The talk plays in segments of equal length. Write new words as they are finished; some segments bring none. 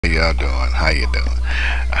y'all doing? How you doing?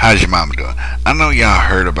 How's your mama doing? I know y'all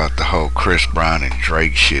heard about the whole Chris Brown and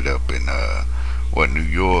Drake shit up in New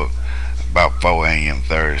York about 4 a.m.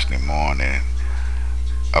 Thursday morning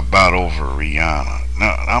about over Rihanna.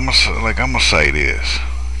 Now I'm gonna say this: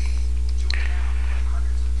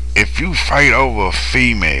 if you fight over a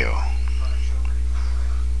female,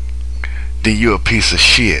 then you a piece of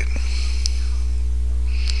shit.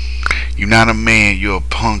 You're not a man, you're a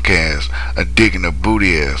punk ass, a dick in a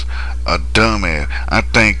booty ass, a dumb ass. I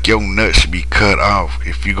think your nuts should be cut off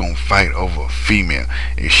if you gonna fight over a female.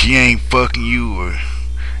 If she ain't fucking you, or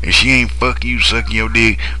if she ain't fucking you, sucking your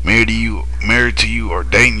dick, married to you, or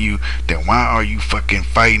dating you, then why are you fucking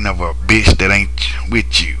fighting over a bitch that ain't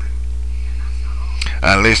with you?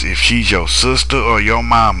 Unless if she's your sister or your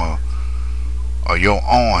mama or your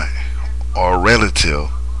aunt or a relative,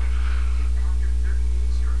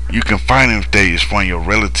 you can fight him if they is from your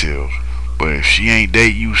relatives. But if she ain't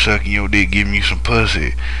dating you, sucking your dick, giving you some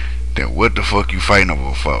pussy, then what the fuck you fighting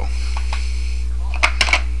over for?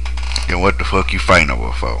 Then what the fuck you fighting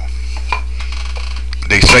over for?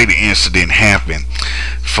 They say the incident happened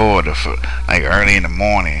like early in the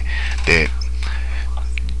morning, that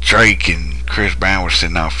Drake and Chris Brown were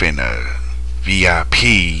sitting off in a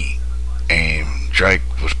V.I.P. and Drake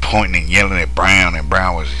was pointing and yelling at Brown, and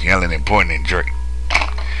Brown was yelling and pointing at Drake.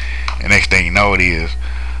 And next thing you know it is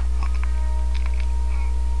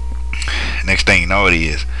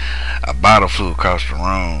a bottle flew across the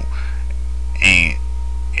room and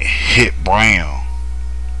hit Brown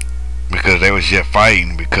because they was just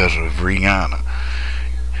fighting because of Rihanna.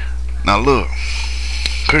 Now look,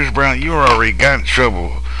 Chris Brown, you already got in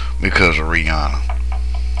trouble because of Rihanna.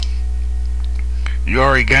 You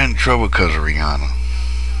already got in trouble because of Rihanna.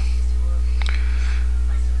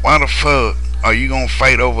 Why the fuck are you gonna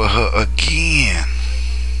fight over her again?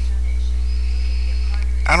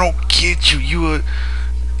 I don't get you.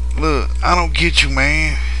 I don't get you,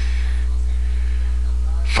 man.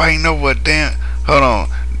 Fighting over a damn. Hold on.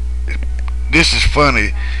 This is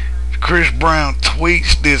funny. Chris Brown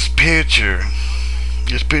tweets this picture.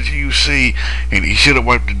 This picture you see, and he should have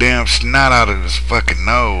wiped the damn snot out of his fucking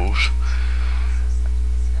nose.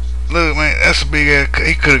 Look, man, that's a big ass.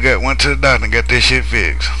 He could have went to the doctor and got this shit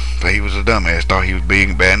fixed. But he was a dumbass. Thought he was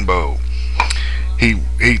big, bad, and bold. He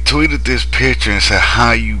tweeted this picture and said,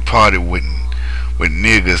 "How you party with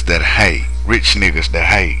niggas that hate, rich niggas that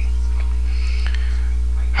hate?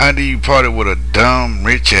 How do you party with a dumb,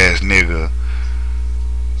 rich ass nigga?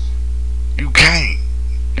 You can't.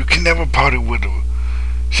 You can never party with a."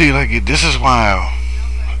 See, like this is why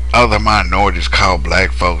other minorities call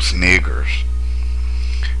black folks niggers.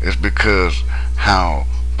 It's because how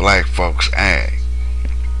black folks act.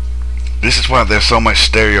 This is why there's so much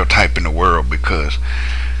stereotype in the world, because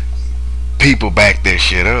people back that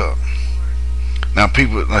shit up. Now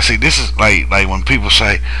people, let's see, this is like when people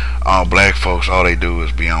say, "Oh, black folks, all they do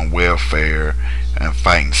is be on welfare and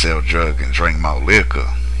fight and sell drugs and drink more liquor."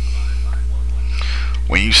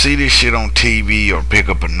 When you see this shit on TV or pick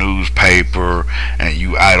up a newspaper and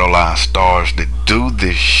you idolize stars that do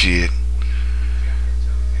this shit,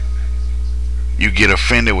 you get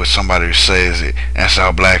offended with somebody who says it. That's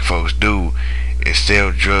how black folks do, is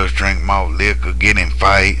sell drugs, drink more liquor, get in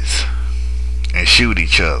fights, and shoot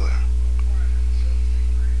each other.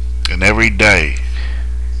 And every day,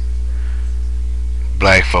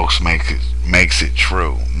 black folks makes it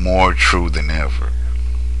true, more true than ever.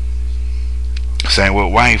 Same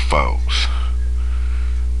with white folks.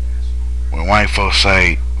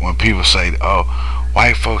 When people say, "Oh,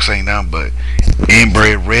 white folks ain't nothing but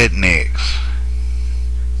inbred rednecks."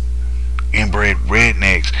 Inbred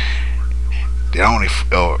rednecks, they only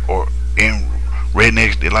or in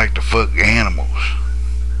rednecks, they like to fuck animals.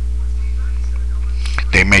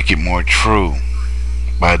 They make it more true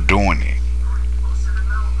by doing it.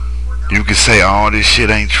 You can say all this shit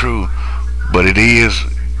ain't true, but it is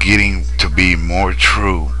getting to be more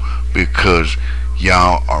true because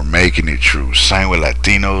y'all are making it true. Same with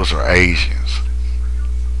Latinos or Asians.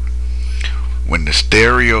 When the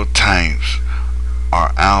stereotypes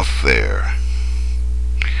are out there,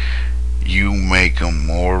 you make them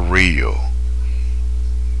more real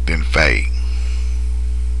than fake.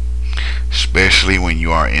 Especially when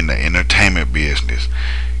you are in the entertainment business,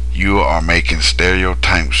 you are making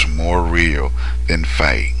stereotypes more real than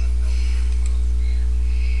fake.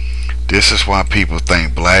 This is why people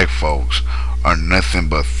think black folks are nothing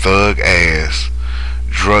but thug ass,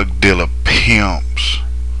 drug dealer pimps,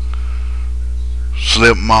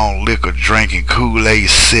 slip malt liquor drinking, Kool-Aid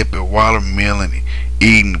sipping, watermelon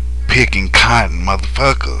eating, picking cotton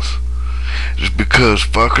motherfuckers. Just because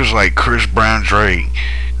fuckers like Chris Brown, Drake,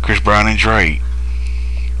 Chris Brown and Drake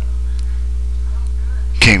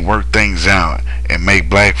can't work things out and make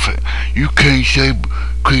black folk. You can't say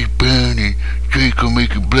Chris Brown and Drake are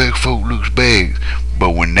making black folk look bad.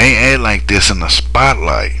 But when they act like this in the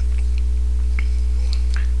spotlight,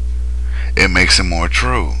 it makes it more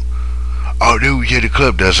true. Oh, they was at the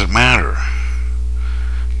club, doesn't matter.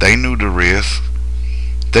 They knew the risk.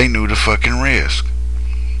 They knew the fucking risk.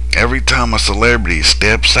 Every time a celebrity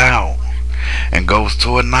steps out and goes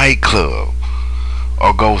to a nightclub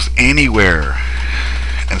or goes anywhere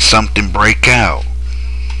and something break out,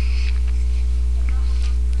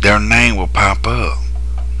 their name will pop up.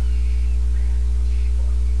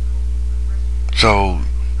 So,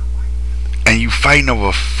 and you fighting over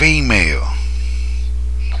a female.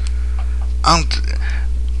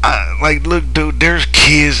 Like, look, dude, there's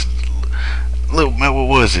kids. Look, man, what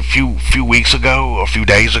was it? Few weeks ago or a few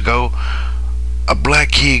days ago, a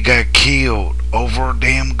black kid got killed over a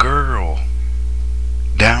damn girl.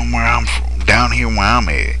 Down here where I'm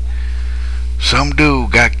at. Some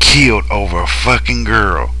dude got killed over a fucking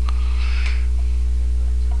girl.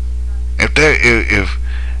 If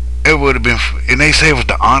it would have been, and they say it was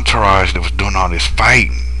the entourage that was doing all this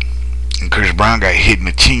fighting, and Chris Brown got hit in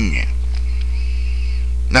the chin.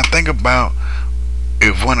 Now think about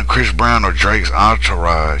if one of Chris Brown or Drake's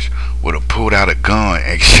entourage would have pulled out a gun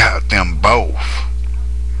and shot them both.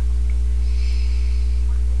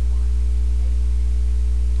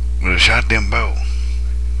 Would have shot them both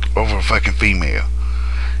over a fucking female.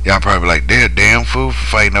 Y'all probably like, they're a damn fool for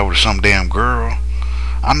fighting over some damn girl.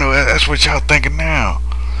 I know that's what y'all thinking now.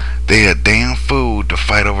 They're a damn fool to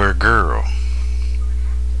fight over a girl.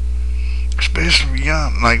 Especially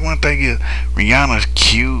Rihanna. Like, one thing is, Rihanna's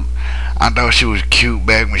cute. I thought she was cute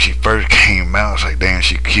back when she first came out. It's like, damn,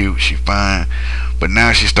 she cute, she fine. But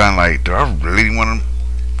now she's starting like, do I really want to?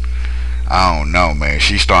 I don't know, man.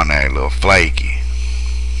 She's starting to act a little flaky.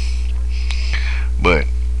 But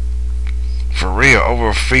for real, over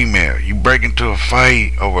a female, you break into a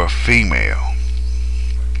fight over a female.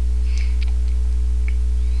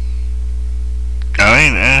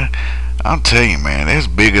 I'll tell you, man, there's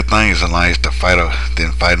bigger things in life to fight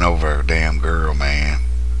than fighting over a damn girl, man.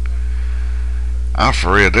 I'm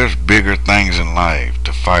for real, there's bigger things in life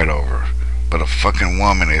to fight over, but a fucking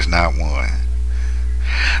woman is not one.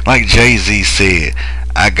 Like Jay-Z said,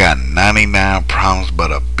 I got 99 problems,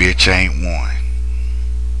 but a bitch ain't one.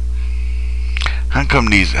 How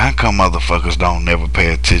come motherfuckers don't never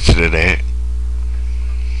pay attention to that?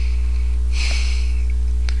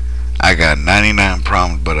 I got 99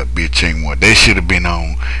 problems, but a bitch ain't one. They should have been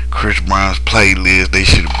on Chris Brown's playlist.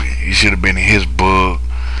 He should have been in his book.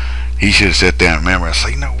 He should have sat there and remember and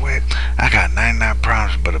say, you know what? I got 99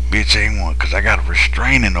 problems, but a bitch ain't one. Because I got a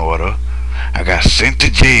restraining order. I got sent to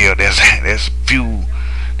jail. That's few.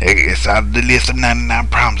 It's out of the list of 99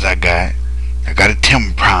 problems I got. I got a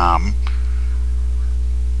 10 problem.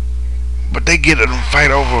 But they get in a fight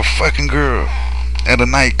over a fucking girl at a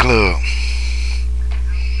nightclub.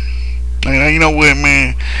 You know what,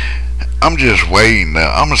 man? I'm just waiting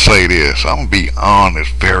now. I'm gonna say this. I'm gonna be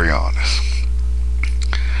honest, very honest.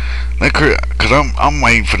 Cause I'm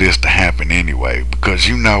waiting for this to happen anyway. Because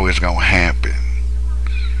you know it's gonna happen.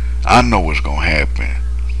 I know it's gonna happen.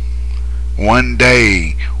 One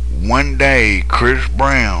day, Chris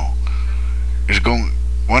Brown is gonna.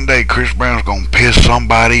 One day, Chris Brown's gonna piss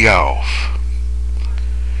somebody off,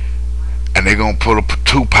 and they're gonna put a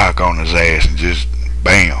Tupac on his ass and just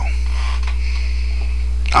bam.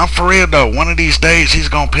 I'm for real though. One of these days he's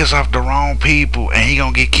gonna piss off the wrong people and he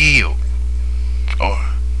gonna get killed. Or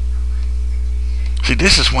see,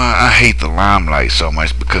 this is why I hate the limelight so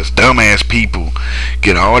much, because dumbass people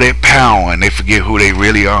get all that power and they forget who they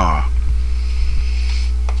really are.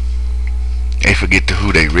 They forget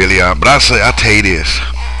who they really are. But I tell you this,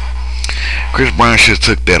 Chris Brown should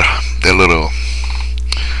have took that little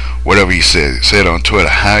whatever he said on Twitter.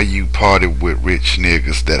 How you party with rich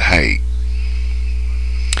niggas that hate?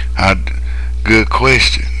 Good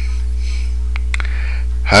question.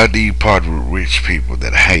 How do you party with rich people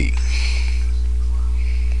that hate?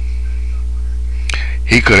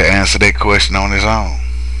 He could have answered that question on his own.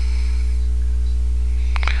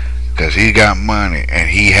 Because he got money and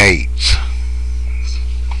he hates.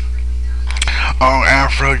 Oh,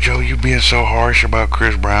 Afro Joe, you being so harsh about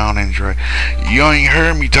Chris Brown and Drake. You ain't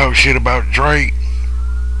heard me talk shit about Drake.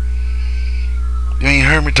 You ain't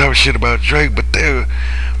heard me talk shit about Drake, but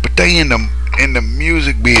they in the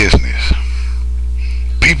music business.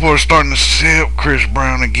 People are starting to accept Chris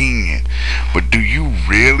Brown again. But do you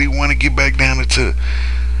really want to get back down to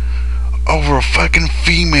over a fucking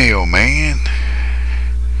female, man?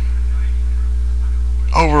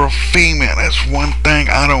 over a female. That's one thing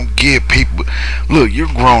I don't get. People, look, you're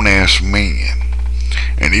grown ass men,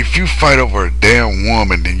 and if you fight over a damn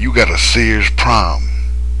woman, then you got a serious problem.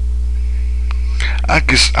 I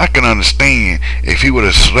can understand if he would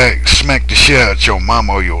have smacked the shit out your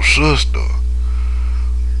mama or your sister.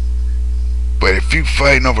 But if you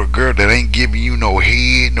fighting over a girl that ain't giving you no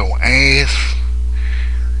head, no ass,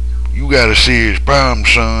 you got a serious problem,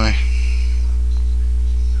 son.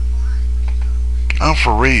 I'm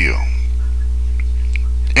for real.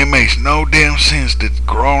 It makes no damn sense that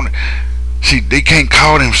grown. See, they can't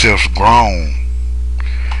call themselves grown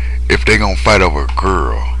if they gonna fight over a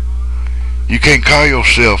girl. You can't call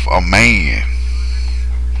yourself a man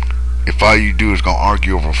if all you do is gonna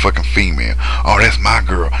argue over a fucking female. Oh, that's my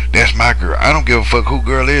girl. That's my girl. I don't give a fuck who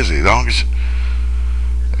girl is it. Cause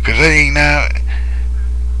they ain't now.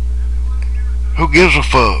 Who gives a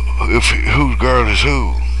fuck if whose girl is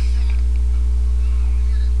who?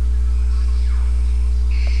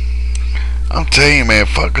 I'm telling you, man,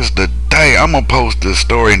 fuck us today. I'm gonna post the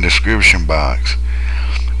story in the description box.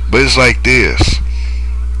 But it's like this.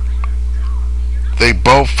 They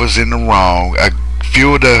both was in the wrong. A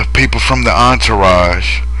few of the people from the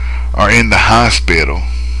entourage are in the hospital.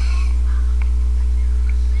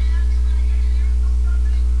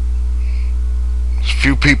 A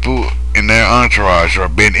few people in their entourage are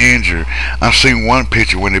been injured. I've seen one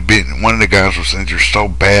picture when one of the guys was injured so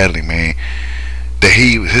badly, man, that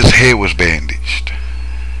his head was bandaged.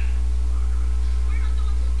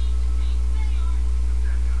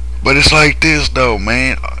 But it's like this though,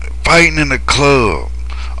 man. Fighting in the club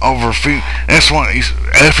over food. That's one.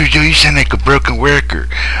 After you sound like a broken record.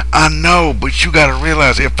 I know, but you gotta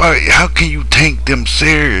realize how can you take them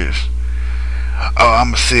serious? Oh,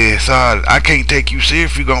 I'ma say sorry. I can't take you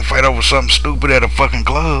serious if you gonna fight over something stupid at a fucking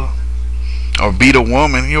club or beat a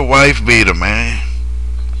woman. Your wife beat her, man.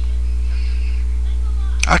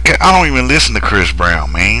 I don't even listen to Chris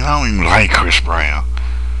Brown, man. I don't even like Chris Brown.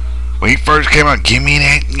 When he first came out, give me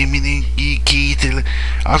that key to.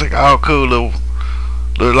 I was like, oh, cool, little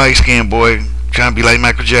light skinned boy trying to be like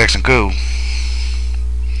Michael Jackson, cool.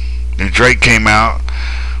 Then Drake came out.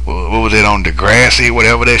 What was it on Degrassi,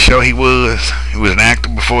 whatever that show he was? He was an actor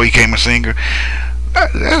before he became a singer.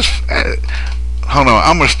 Hold on,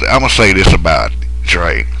 I'm gonna say this about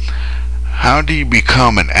Drake. How do you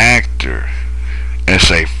become an actor and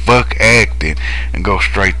say fuck acting and go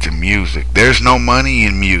straight to music? There's no money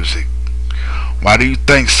in music. Why do you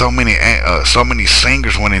think so many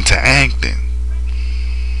singers went into acting?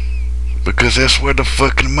 Because that's where the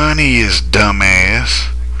fucking money is, dumbass.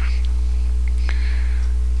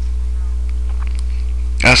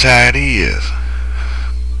 That's how it is.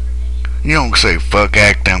 You don't say fuck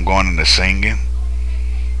acting, I'm going into singing.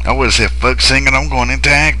 I would have said fuck singing, I'm going into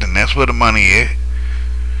acting. That's where the money is.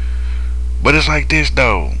 But it's like this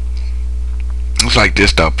though.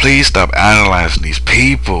 Please stop analyzing these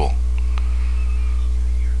people.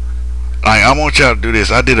 Like, I want y'all to do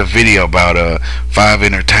this. I did a video about 5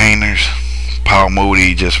 entertainers: Paul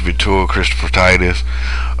Moody, Jesse Ventura, Christopher Titus,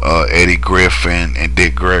 Eddie Griffin, and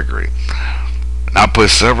Dick Gregory. And I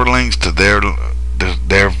put several links to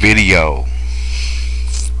their video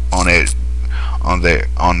on that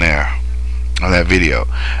video.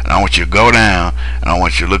 And I want you to go down and I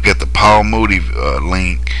want you to look at the Paul Moody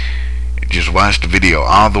link and just watch the video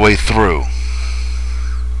all the way through.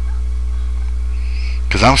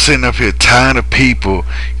 Cause I'm sitting up here tired of people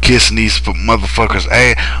kissing these motherfuckers'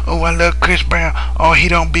 ass. Oh, I love Chris Brown. Oh, he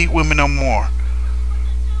don't beat women no more.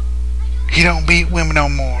 He don't beat women no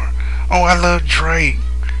more. Oh, I love Drake.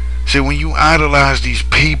 See, when you idolize these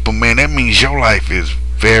people, man, that means your life is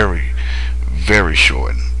very, very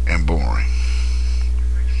short and boring.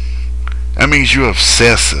 That means you're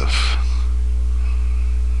obsessive.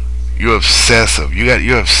 You're obsessive.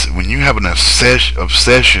 When you have an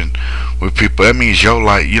obsession with people, that means your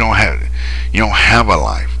life, you don't have a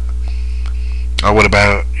life. Or what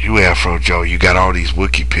about you, Afro Joe? You got all these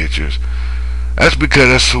Wookiee pictures. That's because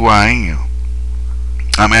that's who I am.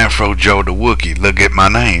 I'm Afro Joe the Wookiee. Look at my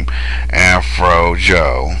name, Afro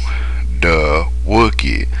Joe the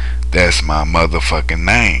Wookiee. That's my motherfucking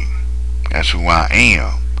name. That's who I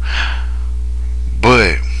am.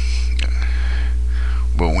 But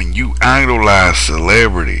when you idolize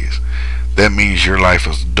celebrities, that means your life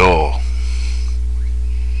is dull.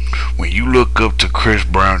 When you look up to Chris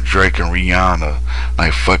Brown, Drake, and Rihanna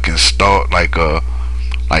like fucking like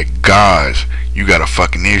gods, you got a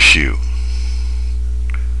fucking issue.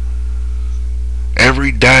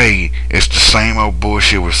 Every day it's the same old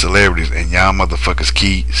bullshit with celebrities, and y'all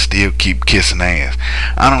motherfuckers still keep kissing ass.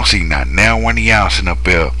 I don't see not now one of y'all sitting up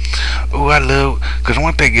there. Ooh, I love. Cause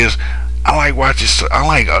one thing is, I like watching. I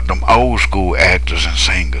like them old school actors and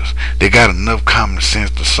singers. They got enough common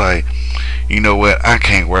sense to say, you know what? I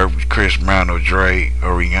can't work with Chris Brown or Drake or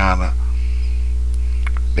Rihanna.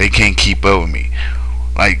 They can't keep up with me.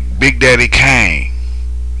 Like Big Daddy Kane,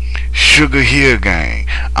 Sugar Hill Gang.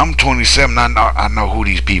 I'm 27. I know who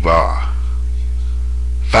these people are.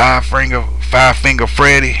 Five Finger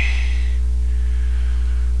Freddy.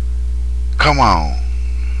 Come on.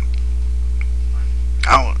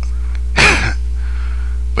 I don't,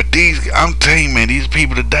 but I'm telling you, man, these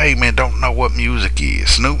people today, man, don't know what music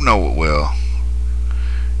is. Snoop know it well.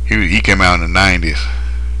 He came out in the 90s.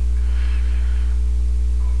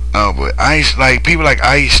 Oh, but like people like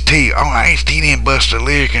Ice-T. Oh, Ice-T didn't bust a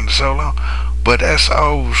lyric in so long, but that's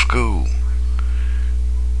old school.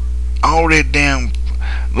 All that damn.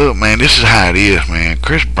 Look, man, this is how it is, man.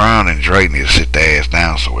 Chris Brown and Drake need to sit their ass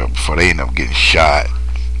down somewhere before they end up getting shot.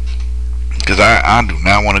 Cause I do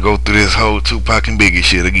not want to go through this whole Tupac and Biggie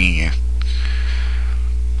shit again.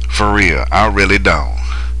 For real, I really don't.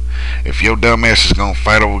 If your dumb ass is gonna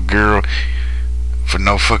fight over a girl for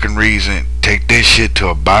no fucking reason, take that shit to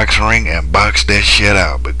a box ring and box that shit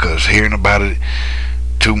out. Because hearing about it,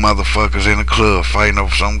 two motherfuckers in a club fighting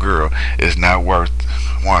over some girl is not worth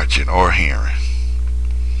watching or hearing.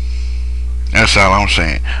 That's all I'm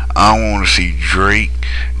saying. I want to see Drake,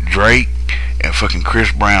 and fucking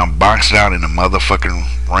Chris Brown boxed out in the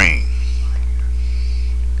motherfucking ring.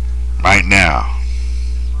 Right now.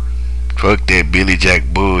 Fuck that Billy Jack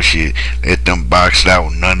bullshit. Let them box out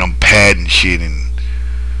with none of them padding shit, and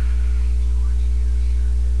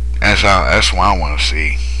that's what I want to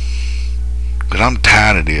see. Cause I'm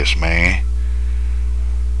tired of this, man.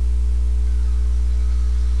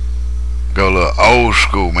 Go a little old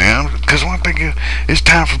school, man. Cause one thing is, it's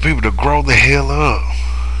time for people to grow the hell up.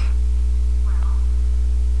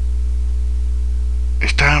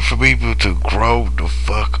 It's time for people to grow the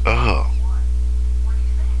fuck up.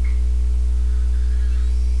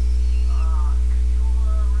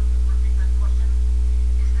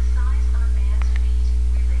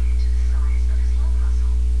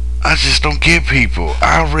 I just don't get people.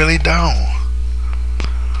 I really don't.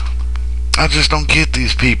 I just don't get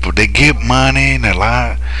these people. They get money and they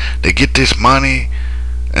lie. They get this money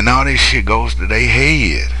and all this shit goes to their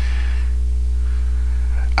head.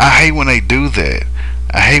 I hate when they do that.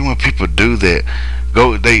 I hate when people do that.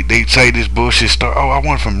 They say this bullshit stuff. Oh, I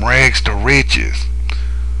went from rags to riches.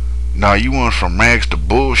 No, you went from rags to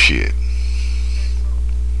bullshit.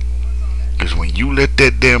 Cause when you let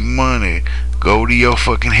that damn money go to your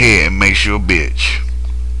fucking head, and makes you a bitch.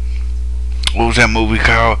 What was that movie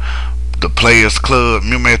called? The Players Club.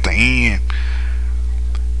 Remember at the end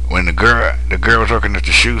when the girl was working at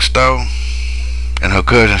the shoe store, and her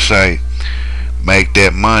cousin say, "Make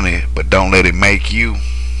that money, but don't let it make you."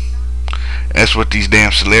 That's what these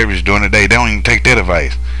damn celebrities doing today. They don't even take that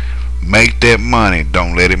advice. Make that money,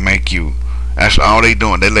 don't let it make you. That's all they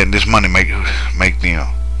doing. They letting this money make them.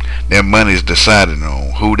 Their money is deciding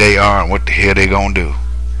on who they are and what the hell they gonna do.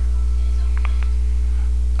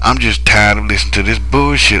 I'm just tired of listening to this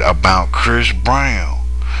bullshit about Chris Brown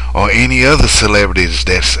or any other celebrities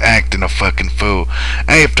that's acting a fucking fool.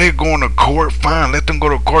 Hey, if they're going to court, fine, let them go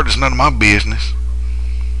to court. It's none of my business.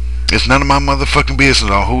 It's none of my motherfucking business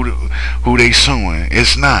on who they suing.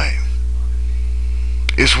 It's not.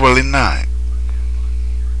 It's really not.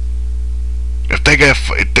 If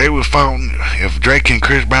Drake and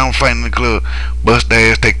Chris Brown fighting in the club, bust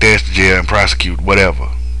their ass, take their ass to jail, and prosecute, whatever.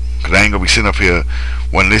 Cause I ain't gonna be sitting up here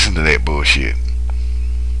wanting to listen to that bullshit.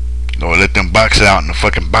 Or let them box it out in the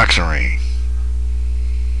fucking boxing ring.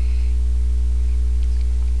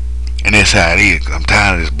 And that's how it is. Cause I'm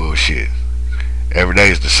tired of this bullshit. Every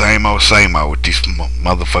day is the same old with these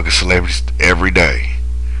motherfucking celebrities every day.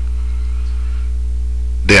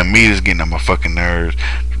 Damn media's getting on my fucking nerves.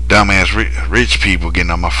 Dumbass rich people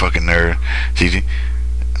getting on my fucking nerves. See,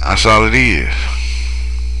 that's all it is.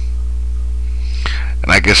 And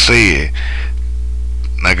like I said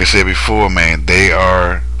before, man, they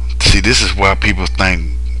are. See, this is why people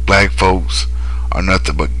think black folks are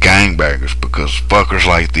nothing but gangbangers, because fuckers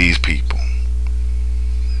like these people,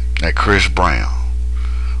 like Chris Brown.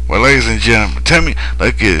 Well, ladies and gentlemen, tell me,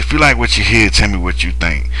 like, if you like what you hear, tell me what you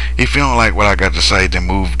think. If you don't like what I got to say, then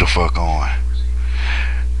move the fuck on.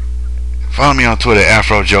 Follow me on Twitter,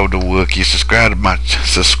 Afro Joe the Wookie.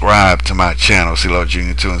 Subscribe to my channel, CeeLo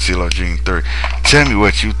Jr. 2 and CeeLo Jr. 3. Tell me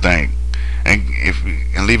what you think, and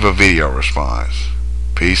leave a video response.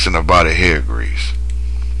 Peace in the body hair grease.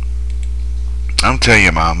 I'm telling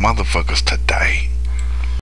you, my motherfuckers today.